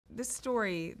this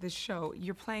story, this show,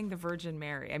 you're playing the Virgin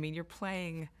Mary. I mean, you're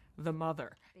playing the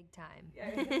mother. Big time.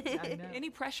 I know. Any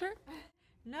pressure?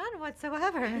 None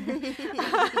whatsoever.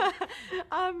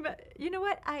 You know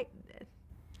what? I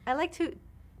like to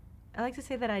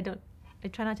say that I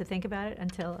try not to think about it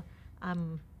until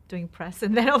I'm doing press,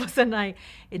 and then all of a sudden it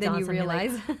Then dawns you on me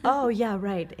realize. like, oh yeah,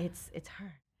 right. It's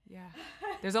her. Yeah.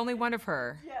 There's only one of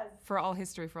her. Yes. For all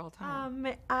history, for all time.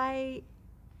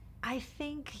 I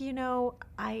think,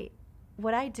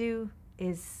 what I do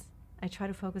is I try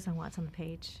to focus on what's on the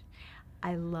page.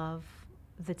 I love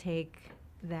the take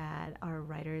that our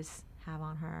writers have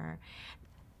on her,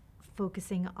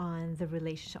 focusing on the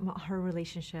her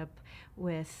relationship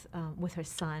with her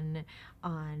son,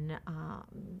 on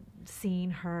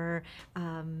seeing her,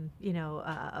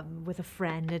 with a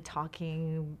friend,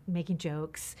 talking, making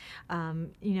jokes.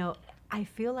 I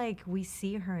feel like we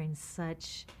see her in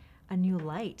such a new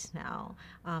light now,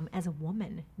 as a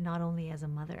woman, not only as a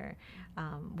mother,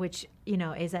 which,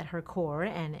 is at her core,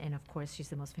 and of course she's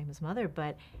the most famous mother,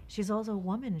 but she's also a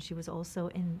woman. She was also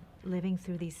living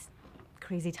through these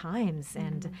crazy times,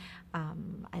 and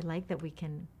I like that we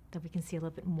can see a little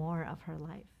bit more of her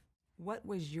life. What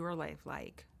was your life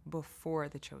like before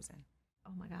The Chosen?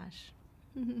 Oh my gosh.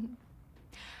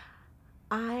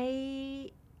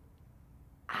 I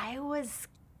was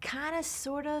kind of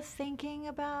sort of thinking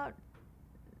about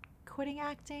quitting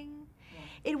acting.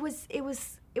 Yeah. It was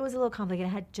a little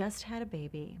complicated. I had just had a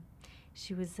baby.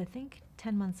 She was, I think,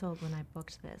 10 months old when I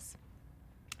booked this.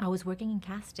 I was working in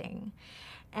casting,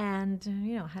 and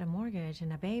had a mortgage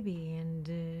and a baby, and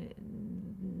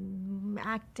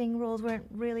acting roles weren't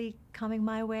really coming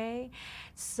my way.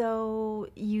 So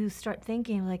you start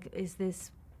thinking, like, is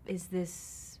this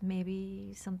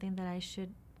maybe something that I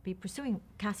should be pursuing?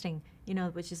 Casting,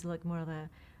 which is like more of a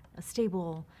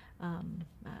stable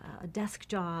a desk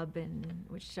job, and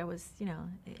which I was,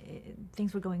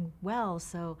 things were going well,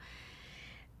 so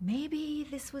maybe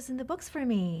this was in the books for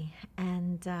me.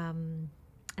 And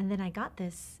then I got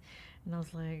this, and I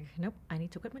was like, nope, I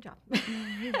need to quit my job.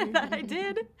 I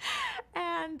did,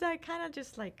 and I kind of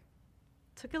just like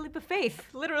took a leap of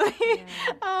faith, literally.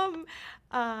 Yeah.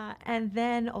 And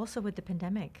then also with the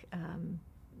pandemic,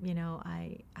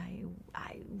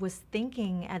 I was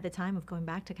thinking at the time of going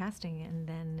back to casting, and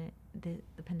then the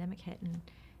pandemic hit, and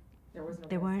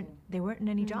there weren't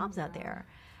any jobs out there.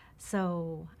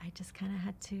 So I just kind of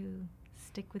had to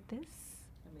stick with this.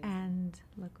 Amazing. And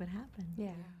look what happened.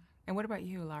 Yeah. And what about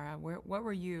you, Lara? What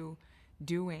were you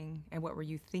doing, and what were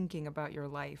you thinking about your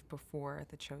life before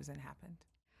The Chosen happened?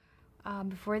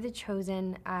 Before The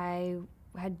Chosen, I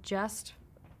had just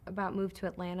about moved to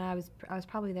Atlanta. I was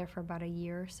probably there for about a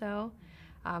year or so,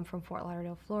 from Fort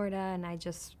Lauderdale, Florida, and I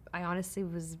honestly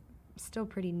was still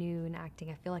pretty new in acting.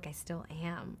 I feel like I still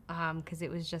am, because it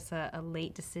was just a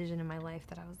late decision in my life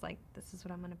that I was like, this is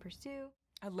what I'm going to pursue.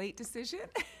 A late decision?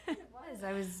 It was.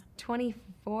 I was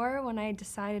 24 when I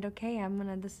decided, okay,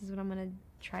 this is what I'm going to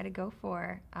try to go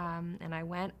for, and I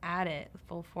went at it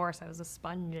full force. I was a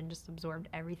sponge and just absorbed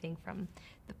everything from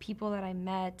the people that I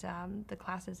met, the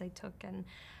classes I took, and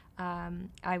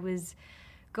I was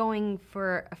going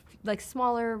for like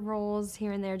smaller roles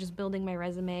here and there, just building my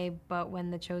resume. But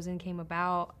when The Chosen came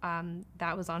about,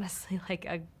 that was honestly like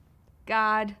a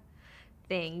God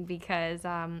thing, because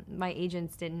my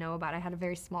agents didn't know about it. I had a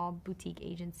very small boutique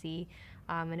agency,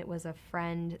 and it was a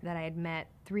friend that I had met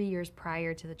 3 years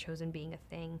prior to The Chosen being a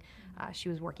thing. She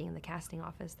was working in the casting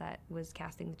office that was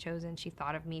casting The Chosen. She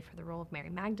thought of me for the role of Mary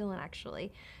Magdalene,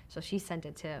 actually. So she sent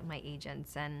it to my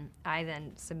agents, and I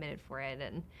then submitted for it.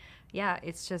 And yeah,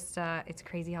 it's just, it's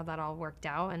crazy how that all worked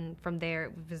out. And from there,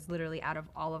 it was literally out of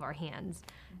all of our hands.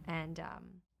 And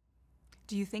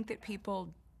do you think that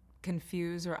people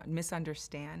confuse or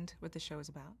misunderstand what the show is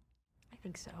about? I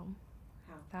think so.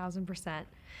 How? 1000%.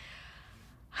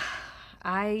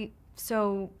 I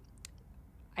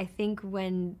think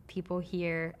when people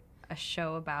hear a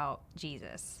show about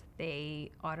Jesus,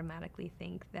 they automatically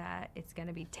think that it's going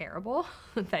to be terrible,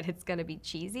 that it's going to be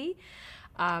cheesy,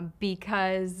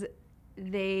 because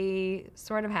they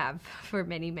sort of have for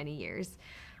many, many years,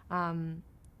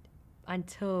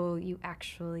 until you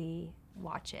actually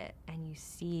watch it and you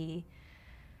see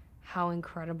how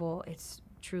incredible it's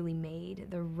truly made.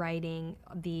 The writing,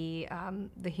 the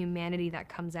humanity that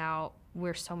comes out.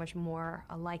 We're so much more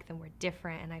alike than we're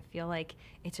different, and I feel like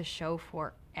it's a show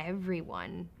for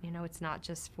everyone. It's not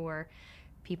just for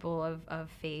people of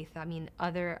faith. I mean,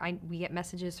 we get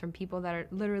messages from people that are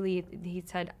literally, he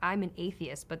said, I'm an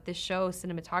atheist, but this show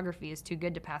cinematography is too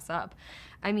good to pass up.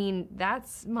 I mean,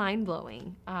 that's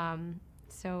mind-blowing.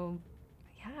 So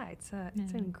yeah, it's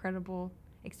an incredible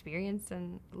experience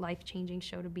and life-changing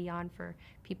show to be on for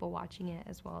people watching it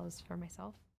as well as for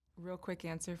myself. Real quick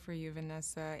answer for you,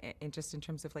 Vanessa, and just in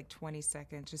terms of like 20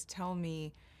 seconds, just tell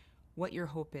me what your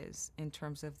hope is in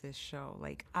terms of this show.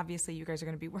 Like, obviously you guys are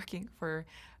going to be working for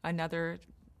another,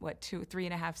 what,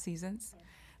 3.5 seasons?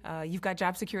 You've got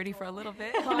job security for a little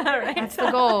bit. That's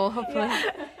the goal, hopefully.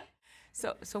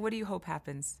 Yeah. So what do you hope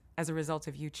happens as a result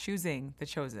of you choosing The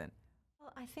Chosen?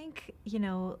 Well, I think,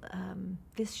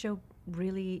 this show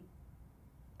really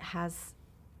has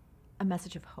a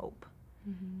message of hope.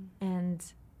 Mm-hmm.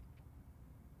 And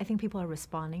I think people are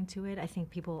responding to it. I think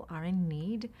people are in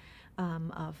need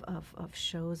of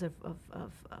shows, of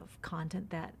content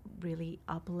that really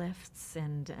uplifts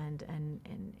and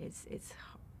it's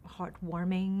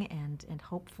heartwarming and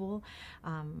hopeful.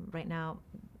 Right now,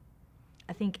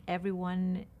 I think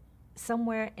everyone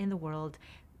somewhere in the world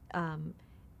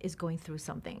is going through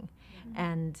something. Mm-hmm.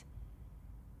 And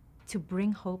to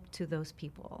bring hope to those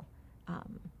people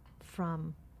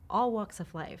from all walks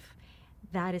of life,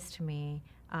 that is to me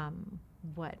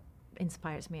what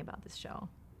inspires me about this show.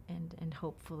 And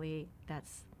hopefully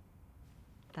that's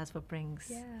what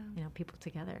brings people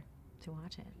together to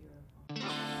watch it.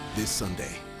 This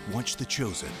Sunday, watch The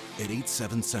Chosen at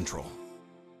 8/7 Central.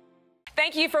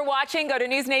 Thank you for watching. Go to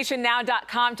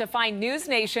newsnationnow.com to find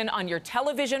NewsNation on your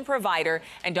television provider.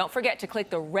 And don't forget to click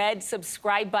the red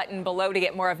subscribe button below to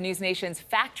get more of NewsNation's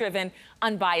fact-driven,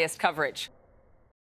 unbiased coverage.